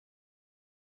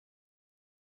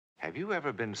Have you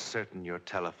ever been certain your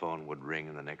telephone would ring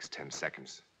in the next 10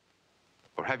 seconds?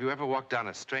 Or have you ever walked down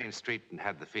a strange street and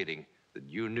had the feeling that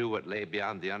you knew what lay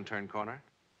beyond the unturned corner?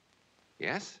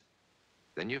 Yes?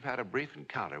 Then you've had a brief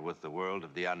encounter with the world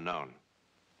of the unknown.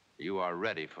 You are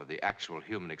ready for the actual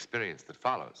human experience that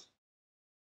follows.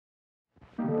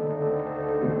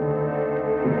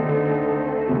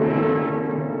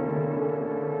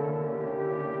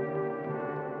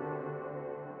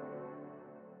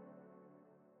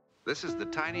 This is the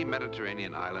tiny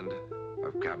Mediterranean island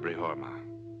of Cabrihorma.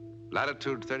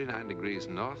 Latitude 39 degrees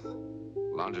north,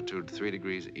 longitude 3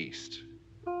 degrees east.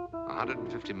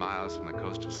 150 miles from the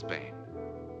coast of Spain.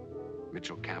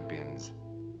 Mitchell Campion's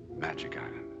Magic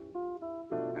Island.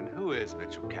 And who is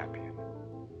Mitchell Campion?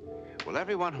 Well,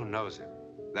 everyone who knows him,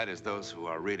 that is those who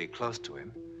are really close to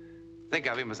him, think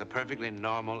of him as a perfectly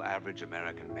normal, average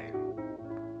American male.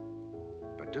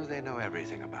 But do they know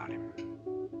everything about him?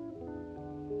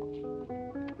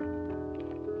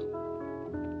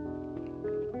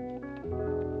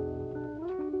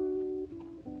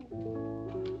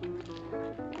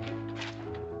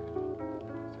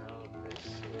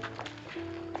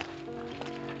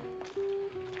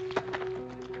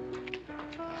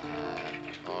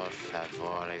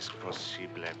 Es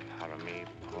posible para mí,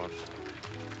 por favor.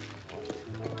 Es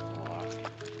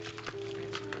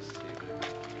posible.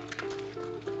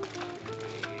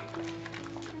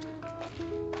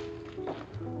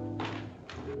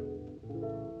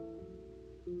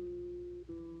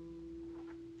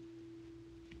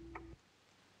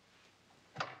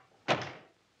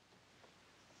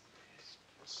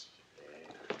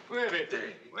 Muévete,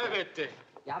 muévete.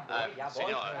 Ya voy.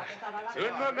 Señor.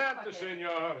 Un momento,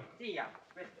 señor. Sí, ya.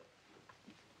 Questo.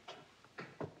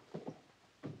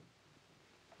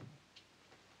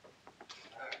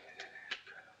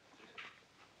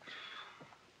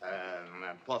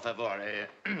 Por favor,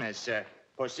 es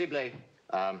posible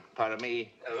para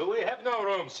mí. We have no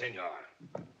room, señor.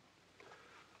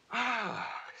 Ah,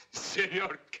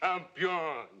 Señor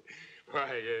Campion.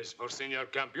 Why, yes, for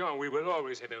Señor Campion, we will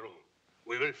always have a room.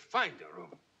 We will find a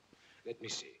room. Let me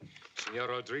see. Señor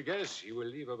Rodriguez, he will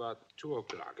leave about 2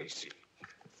 o'clock, I see.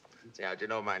 See, how'd you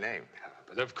know my name?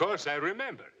 But of course, I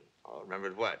remember. Oh,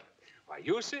 remembered what? Why,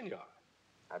 you, senor.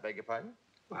 I beg your pardon?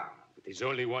 Well, it is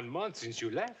only 1 month since you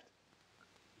left.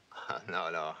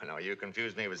 No, you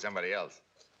confused me with somebody else.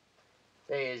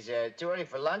 Say, is too early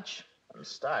for lunch? I'm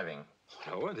starving.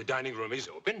 No, the dining room is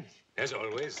open, as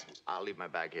always. I'll leave my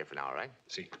bag here for now, all right?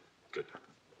 See, good.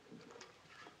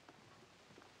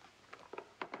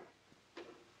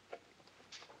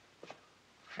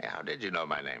 Hey, how did you know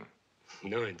my name?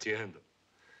 No entiendo.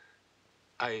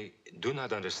 I do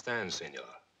not understand, senor.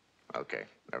 Okay,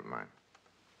 never mind.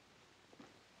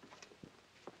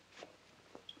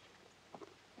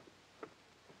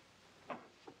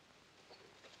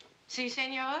 Sí,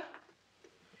 señor.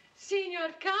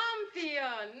 Señor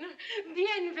Campion,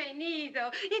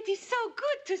 bienvenido. It is so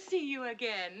good to see you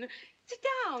again. Sit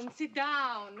down, sit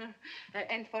down.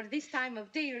 And for this time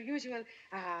of day, your usual,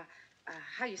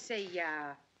 how you say,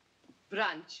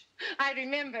 brunch. I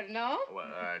remember, no?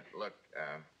 Well, look,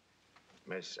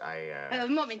 miss,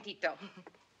 Un momentito.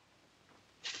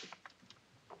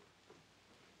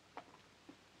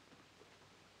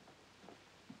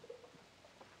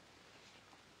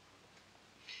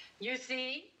 You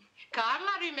see,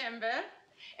 Carla, remember?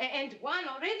 And Juan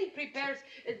already prepares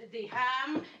the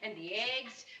ham and the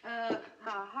eggs.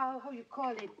 How you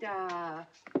call it?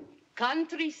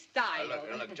 Country style.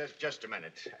 Look, just a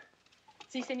minute.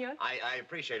 Si, senor? I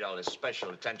appreciate all this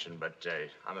special attention, but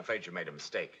I'm afraid you made a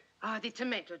mistake. Ah, the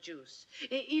tomato juice.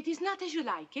 It is not as you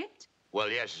like it?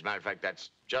 Well, yes, as a matter of fact, that's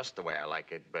just the way I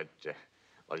like it, but,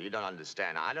 well, you don't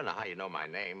understand. I don't know how you know my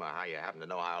name or how you happen to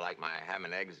know how I like my ham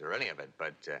and eggs or any of it,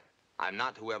 but I'm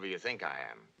not whoever you think I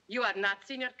am. You are not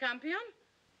Senor Campion?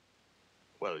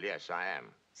 Well, yes, I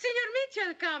am. Senor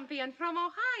Mitchell Campion from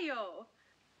Ohio.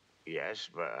 Yes,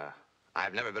 but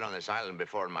I've never been on this island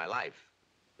before in my life.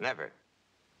 Never.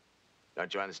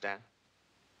 Don't you understand?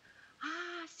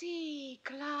 Ah, si,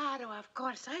 claro, of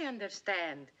course, I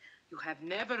understand. You have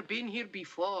never been here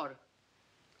before.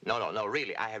 No,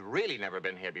 really. I have really never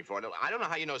been here before. No, I don't know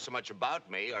how you know so much about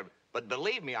me, but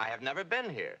believe me, I have never been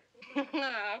here. Of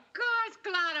course,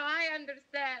 claro, I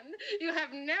understand. You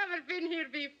have never been here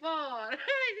before.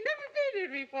 I've never been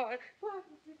here before.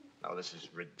 No, this is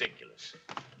ridiculous.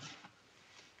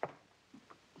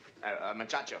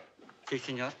 Muchacho. Sí,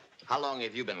 señor. How long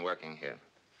have you been working here?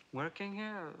 Working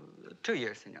here 2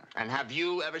 years, señor. And have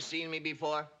you ever seen me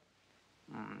before?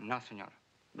 No, señor.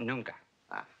 Nunca.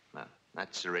 Ah, well,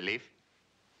 that's a relief.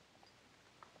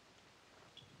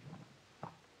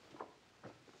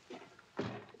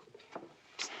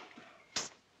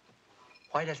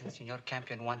 Why doesn't Senor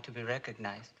Campion want to be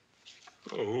recognized?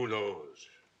 Oh, who knows?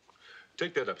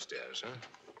 Take that upstairs, huh?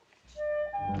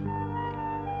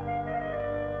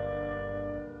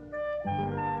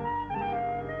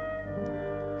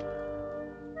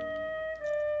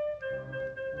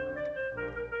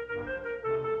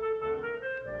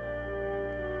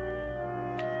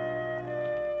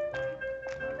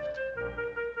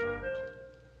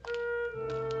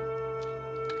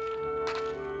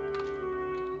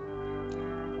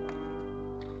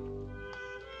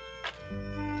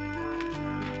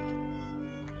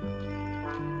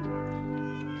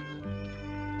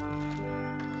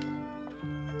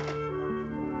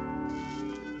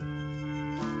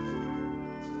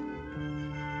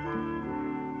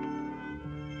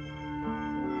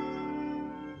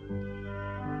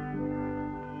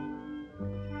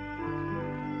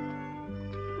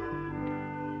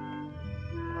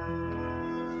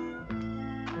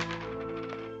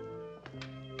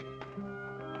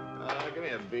 Give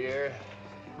me a beer.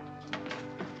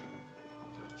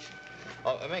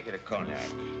 Oh, make it a cognac.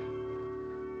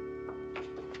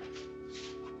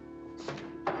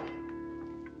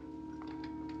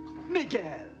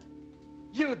 Miguel,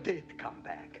 you did come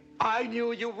back. I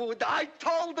knew you would. I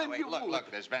told them you would.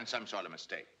 Look, there's been some sort of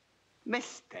mistake.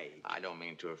 Mistake? I don't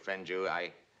mean to offend you.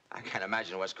 I can't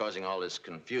imagine what's causing all this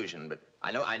confusion, but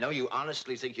I know you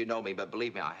honestly think you know me, but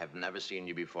believe me, I have never seen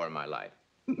you before in my life.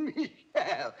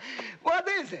 Miguel, what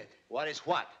is it? What is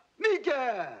what?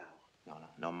 Miguel.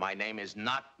 No, my name is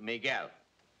not Miguel.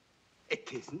 It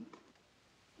isn't?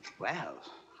 Well,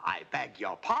 I beg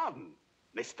your pardon,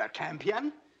 Mr.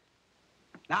 Campion.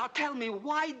 Now tell me,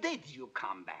 why did you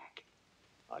come back?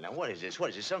 Oh, now what is this?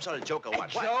 What is this, some sort of joke or what?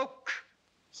 A joke?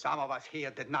 Some of us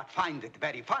here did not find it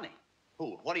very funny.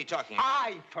 Who? What are you talking about?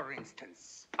 I, for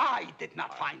instance. I did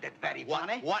not find it very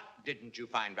funny. What didn't you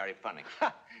find very funny?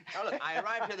 Now, look, I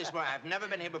arrived here this morning. I've never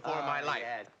been here before in my life.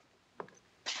 Yes.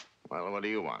 Well, what do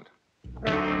you want?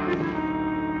 Miguel,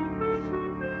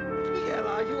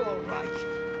 are you all right?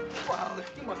 Well,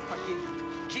 you must forgive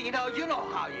Gino. You know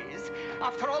how he is.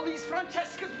 After all, he's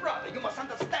Francesca's brother. You must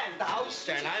understand how...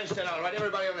 I understand all right.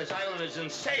 Everybody on this island is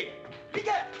insane.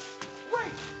 Miguel,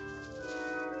 wait.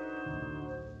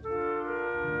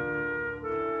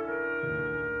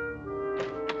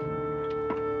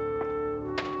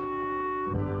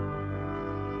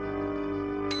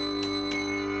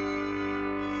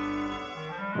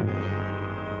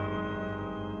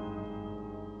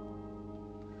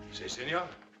 Si, senor.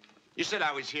 You said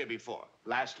I was here before,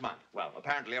 last month. Well,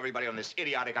 apparently everybody on this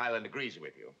idiotic island agrees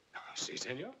with you. Si,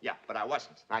 senor. Yeah, but I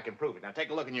wasn't. I can prove it. Now,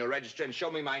 take a look in your register and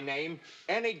show me my name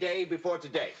any day before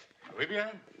today. Muy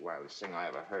bien. Wildest thing I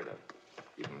ever heard of.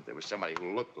 Even if there was somebody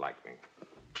who looked like me.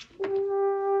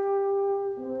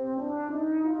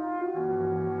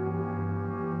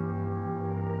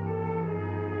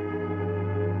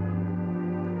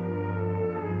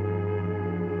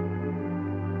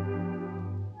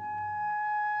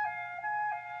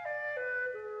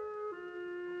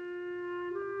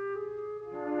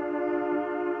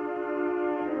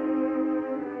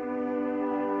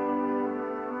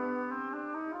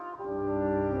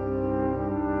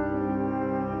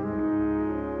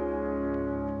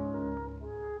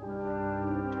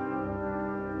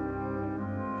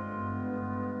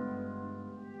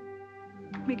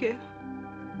 Miguel.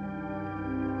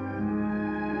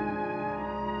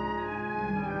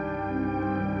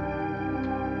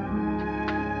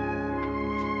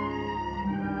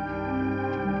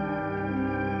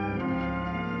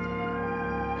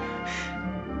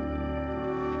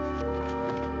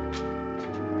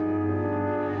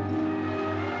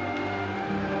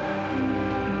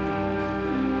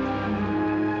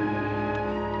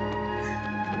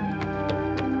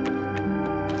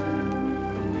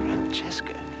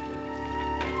 Francesca.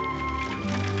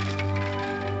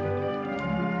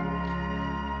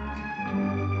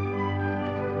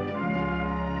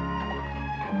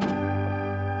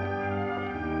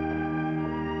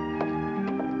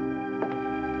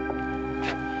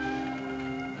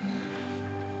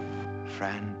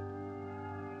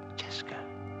 Francesca.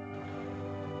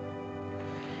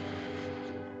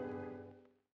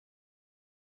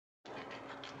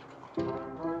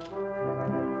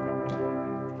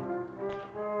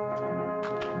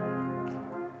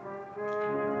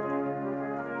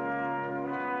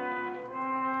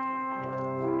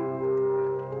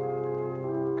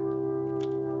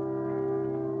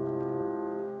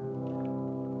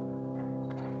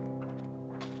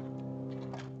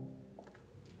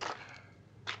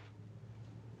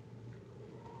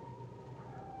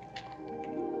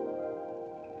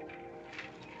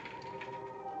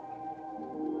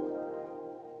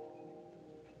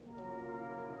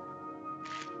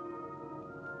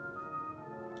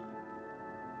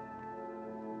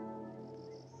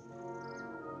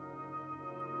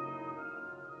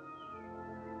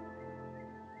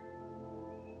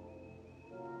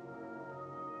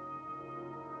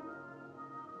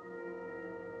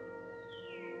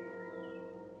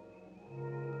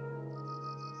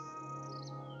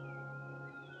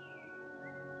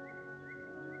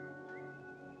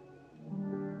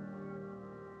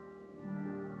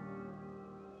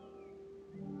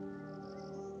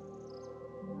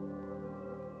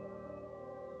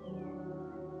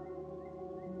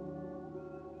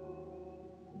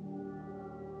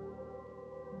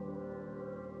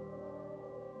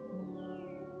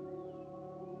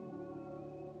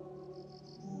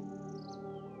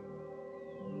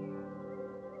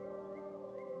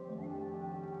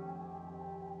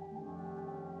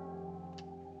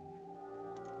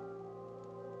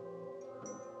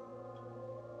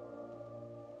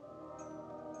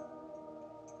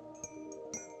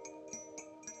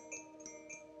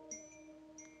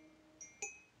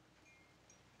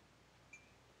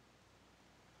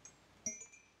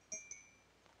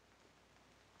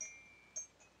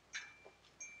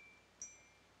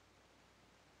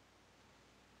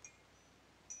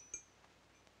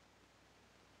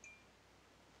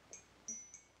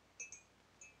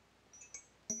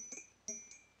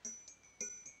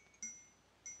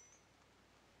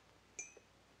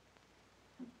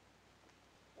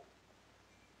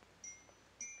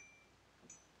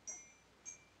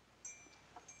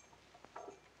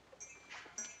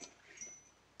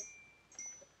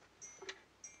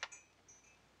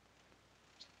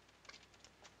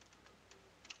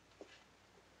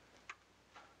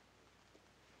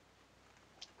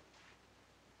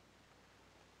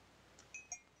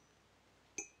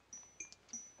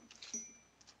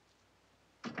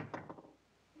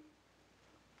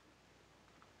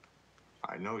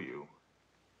 know you.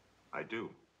 I do.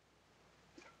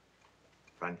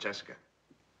 Francesca.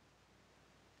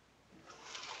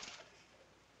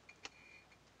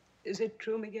 Is it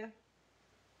true, Miguel?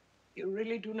 You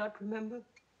really do not remember?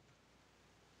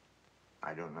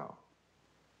 I don't know.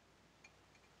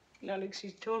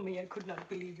 Alexis told me I could not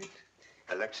believe it.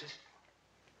 Alexis?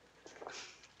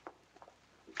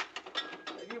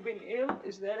 Have you been ill?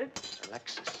 Is that it?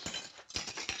 Alexis.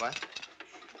 What?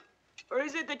 Or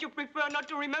is it that you prefer not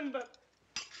to remember?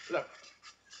 Look.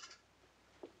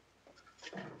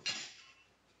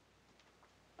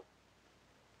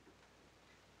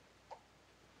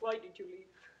 Why did you leave?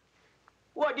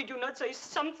 Why did you not say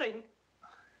something?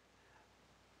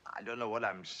 I don't know what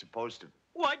I'm supposed to...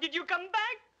 Why did you come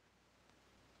back?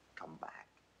 Come back.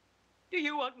 Do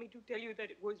you want me to tell you that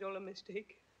it was all a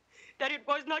mistake? That it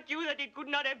was not you, that it could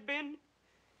not have been?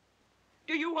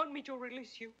 Do you want me to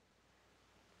release you?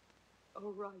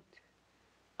 All right.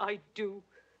 I do.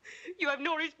 You have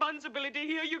no responsibility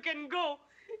here. You can go.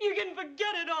 You can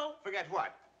forget it all. Forget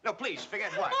what? No, please,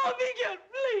 forget what? Oh, Miguel,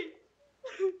 please.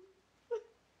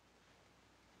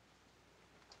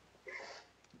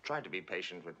 Try to be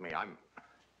patient with me. I'm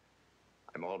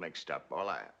all mixed up. All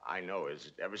I know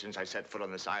is ever since I set foot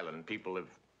on this island, people have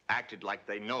acted like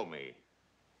they know me.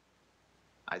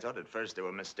 I thought at first they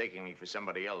were mistaking me for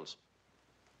somebody else.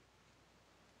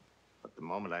 But the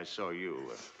moment I saw you,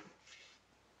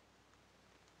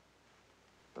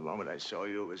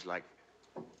 it was like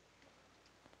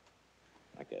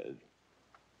a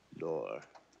door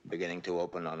beginning to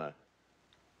open on a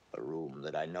room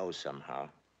that I know somehow.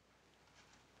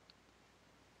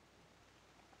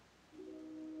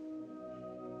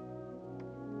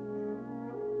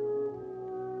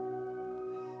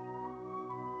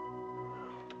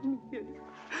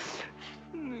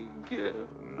 Miguel.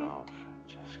 No,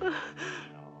 Francesca.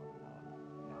 No,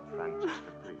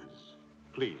 Francesca, please.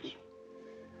 Please.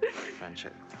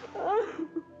 Francesca.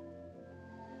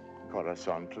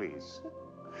 Corazon, please.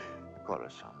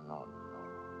 Corazon, no.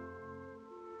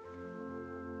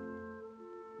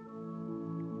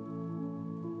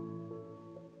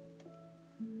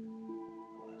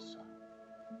 Corazon.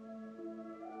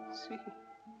 Sí.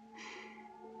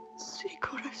 Sí,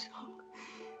 corazón.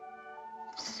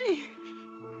 Sí.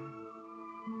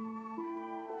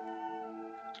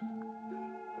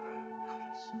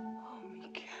 Oh,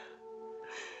 Miguel.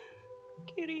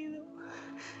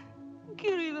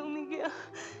 Querido Miguel.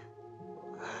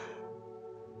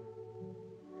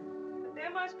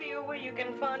 There must be a way you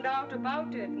can find out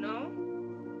about it, no?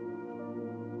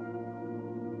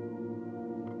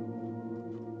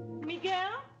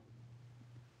 Miguel?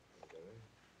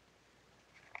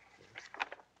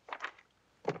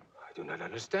 I do not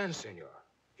understand, senor.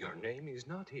 Your name is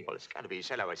not here. Well, it's got to be. You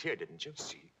said I was here, didn't you?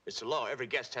 See. It's the law. Every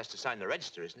guest has to sign the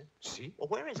register, isn't it? See? Well,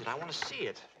 where is it? I want to see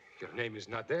it. Your name is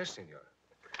not there, senor.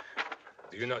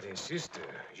 Do you not insist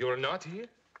you are not here?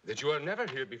 That you are never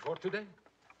here before today?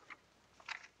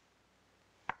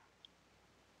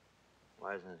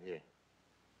 Why isn't it here?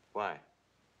 Why?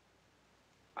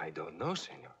 I don't know,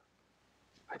 senor.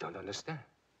 I don't understand.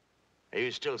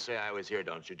 You still say I was here,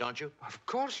 don't you? Of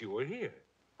course you were here.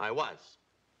 I was.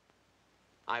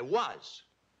 There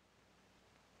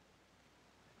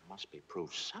must be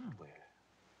proof somewhere.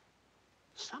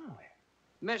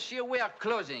 Monsieur, we are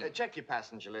closing. Check your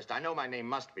passenger list. I know my name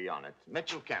must be on it.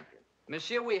 Mitchell Campion.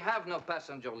 Monsieur, we have no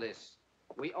passenger list.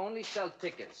 We only sell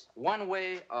tickets. One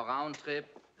way or round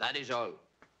trip, that is all.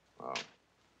 Oh.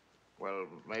 Well,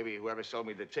 maybe whoever sold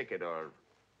me the ticket or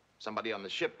somebody on the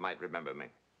ship might remember me.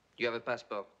 Do you have a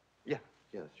passport? Yeah,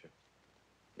 sure.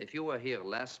 If you were here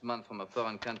last month from a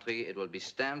foreign country, it will be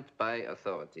stamped by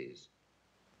authorities.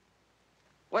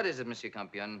 What is it, Monsieur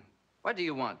Campion? What do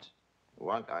you want?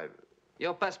 What?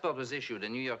 Your passport was issued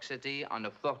in New York City on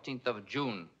the 14th of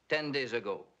June, 10 days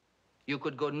ago. You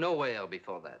could go nowhere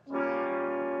before that.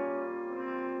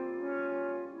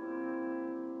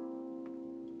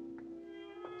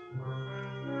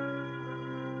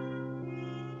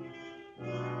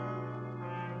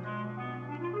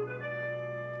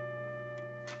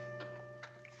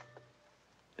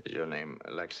 Is your name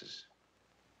Alexis?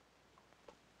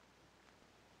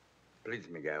 Please,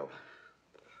 Miguel.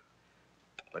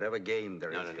 Whatever game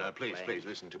there is. No, please,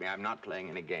 listen to me. I'm not playing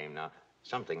any game now.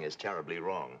 Something is terribly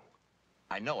wrong.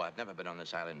 I know I've never been on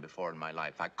this island before in my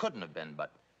life. I couldn't have been,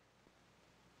 but...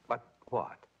 But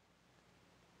what?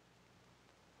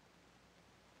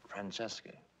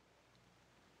 Francesca.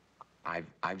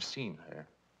 I've seen her.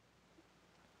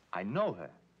 I know her.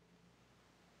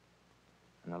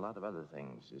 And a lot of other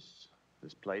things.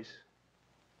 This place.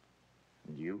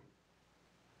 And you.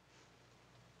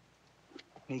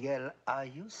 Miguel, are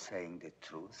you saying the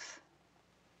truth?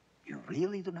 You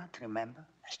really do not remember?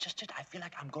 That's just it. I feel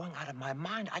like I'm going out of my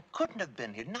mind. I couldn't have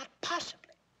been here, not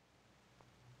possibly.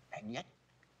 And yet,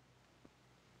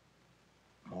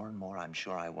 more and more, I'm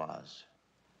sure I was.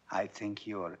 I think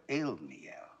you're ill,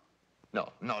 Miguel. No.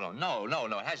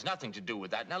 It has nothing to do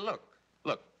with that. Now, look.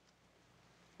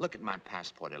 Look at my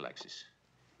passport, Alexis.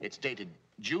 It's dated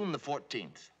June the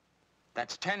 14th.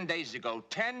 That's 10 days ago.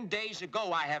 10 days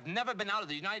ago, I have never been out of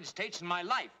the United States in my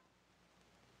life.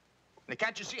 Now,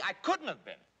 can't you see? I couldn't have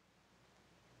been.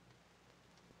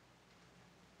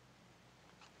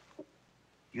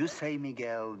 You say,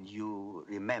 Miguel, you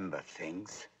remember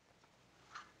things.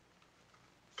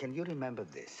 Can you remember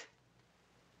this?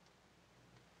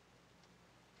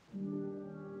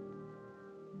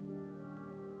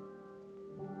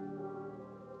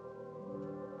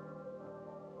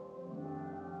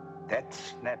 That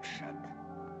snapshot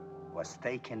was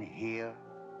taken here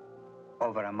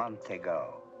over a month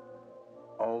ago.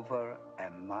 Over a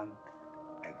month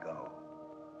ago.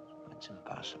 That's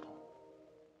impossible.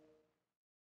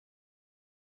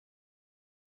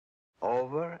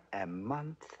 Over a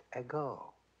month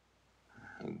ago.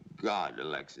 Oh, God,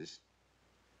 Alexis.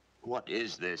 What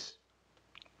is this?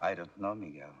 I don't know,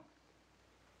 Miguel.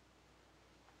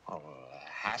 Oh, well, there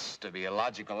has to be a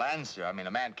logical answer. I mean,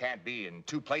 a man can't be in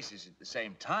two places at the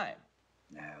same time.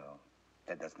 No,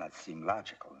 that does not seem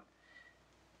logical.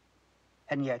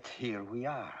 And yet, here we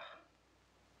are.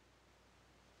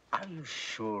 Are you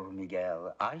sure,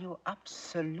 Miguel? Are you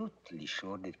absolutely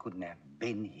sure that it couldn't have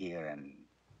been here and,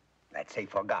 let's say,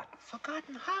 forgotten?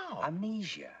 Forgotten how?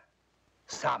 Amnesia.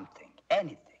 Something.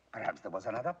 Anything. Perhaps there was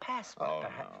another passport,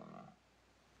 perhaps. No.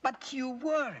 But you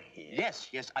were here.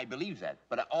 Yes, I believe that.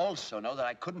 But I also know that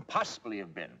I couldn't possibly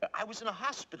have been. I was in a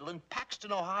hospital in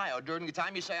Paxton, Ohio, during the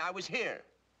time you say I was here.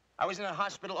 I was in a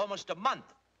hospital almost a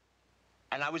month.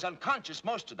 And I was unconscious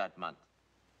most of that month.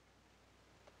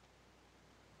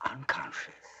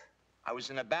 Unconscious? I was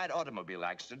in a bad automobile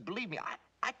accident. Believe me,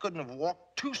 I couldn't have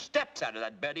walked 2 steps out of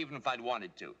that bed even if I'd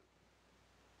wanted to.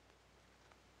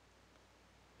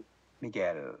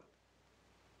 Miguel,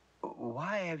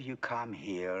 why have you come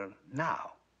here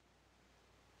now?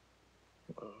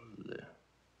 Well,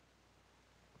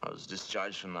 I was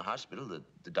discharged from the hospital.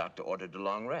 The doctor ordered a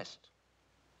long rest.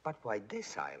 But why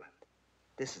this island?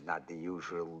 This is not the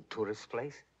usual tourist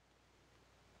place.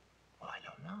 Well, I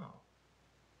don't know.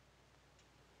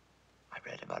 I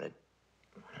read about it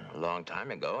a long time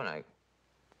ago, and I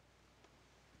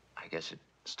guess it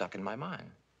stuck in my mind.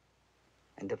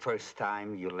 And the first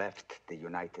time you left the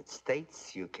United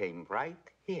States, you came right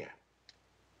here.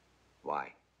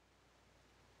 Why?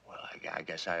 Well, I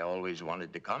guess I always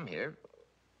wanted to come here.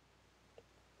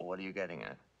 What are you getting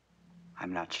at?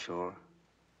 I'm not sure.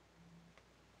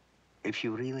 If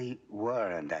you really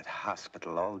were in that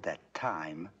hospital all that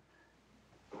time...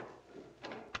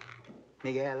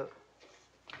 Miguel,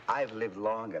 I've lived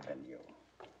longer than you,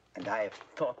 and I have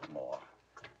thought more.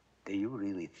 Do you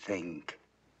really think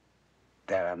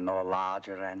there are no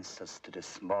larger answers to the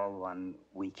small one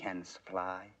we can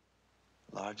supply?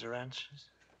 Larger answers?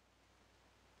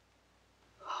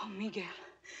 Oh, Miguel,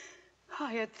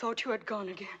 I had thought you had gone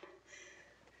again.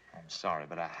 I'm sorry,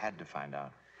 but I had to find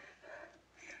out.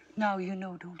 Now you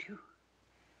know, don't you?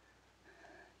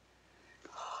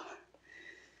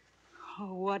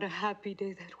 Oh, what a happy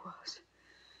day that was.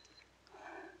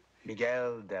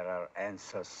 Miguel, there are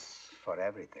answers for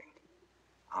everything.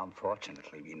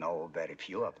 Unfortunately, we know very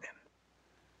few of them.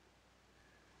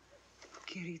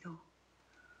 Querido,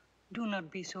 do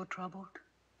not be so troubled.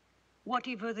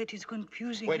 Whatever that is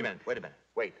confusing Wait a you... minute.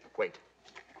 Wait,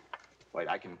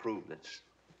 I can prove this.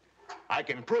 I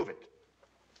can prove it.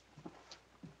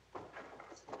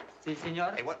 Si,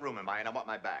 senor. Hey, what room am I in? I want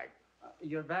my bag.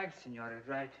 Your bag, senor, is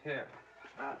right here.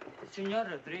 Senor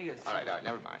Rodriguez. All right,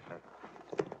 never mind.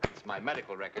 It's my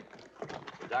medical record.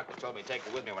 The doctor told me to take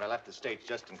it with me when I left the States,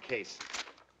 just in case.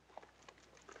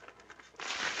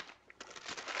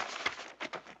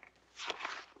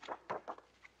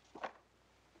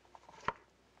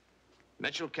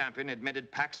 Mitchell Campion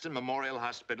admitted Paxton Memorial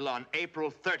Hospital on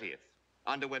April 30th.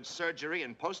 Underwent surgery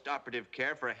and post-operative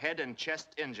care for head and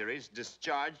chest injuries.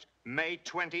 Discharged May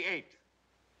 28th.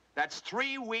 That's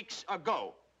 3 weeks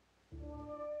ago.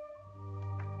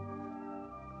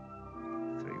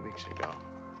 3 weeks ago.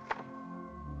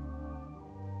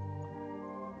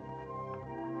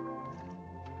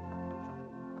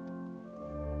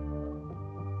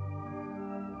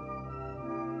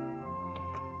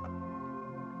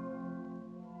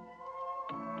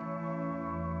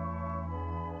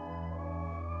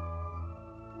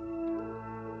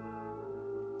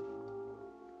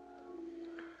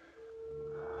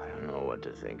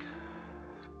 to think.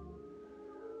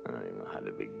 I don't even know how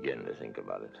to begin to think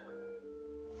about it.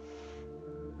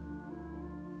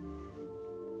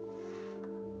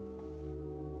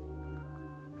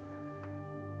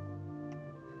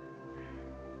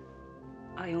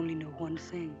 I only know one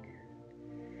thing.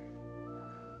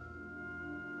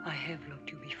 I have loved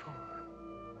you before.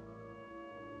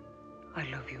 I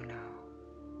love you now.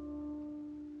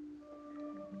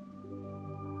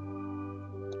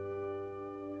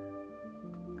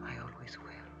 I always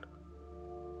will.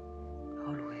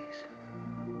 Always.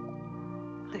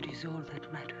 That is all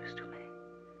that matters to me.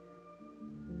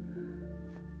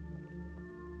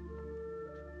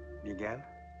 Miguel?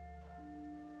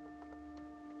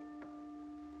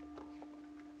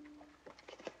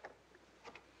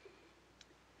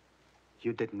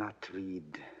 You did not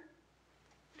read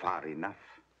far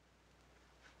enough.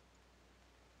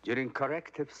 During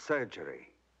corrective surgery,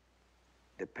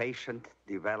 the patient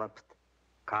developed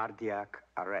cardiac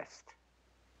arrest.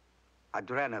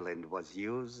 Adrenaline was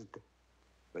used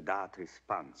without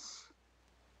response.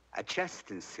 A chest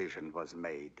incision was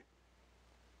made,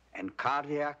 and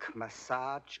cardiac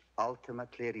massage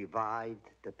ultimately revived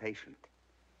the patient.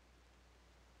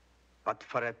 But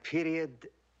for a period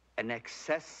in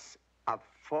excess of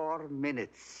 4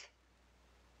 minutes,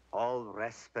 all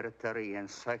respiratory and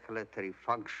circulatory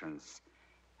functions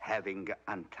having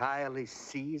entirely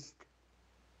ceased,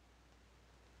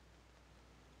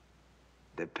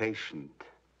 the patient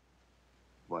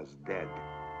was dead.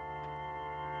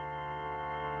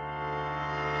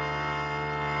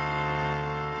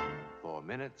 For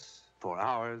minutes, 4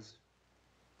 hours,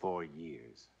 4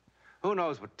 years. Who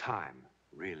knows what time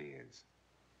really is?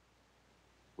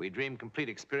 We dream complete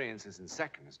experiences in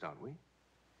seconds, don't we?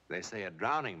 They say a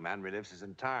drowning man relives his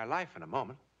entire life in a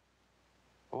moment.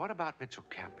 But what about Mitchell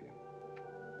Campion?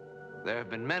 There have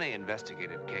been many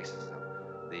investigated cases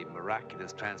of the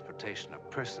miraculous transportation of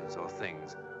persons or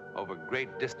things over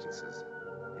great distances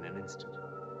in an instant.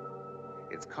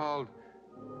 It's called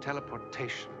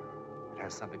teleportation. It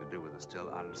has something to do with the still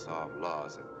unsolved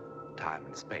laws of time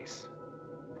and space.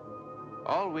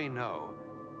 All we know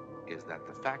is that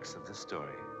the facts of this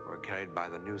story were carried by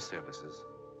the news services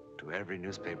to every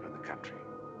newspaper in the country.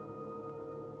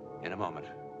 In a moment,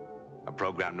 a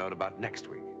program note about next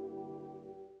week.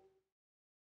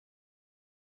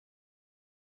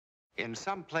 In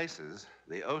some places,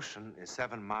 the ocean is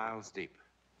 7 miles deep.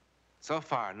 So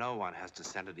far, no one has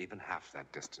descended even half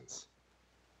that distance.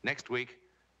 Next week,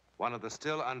 one of the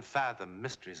still unfathomed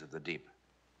mysteries of the deep,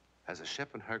 as a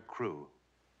ship and her crew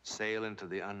sail into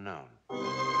the unknown.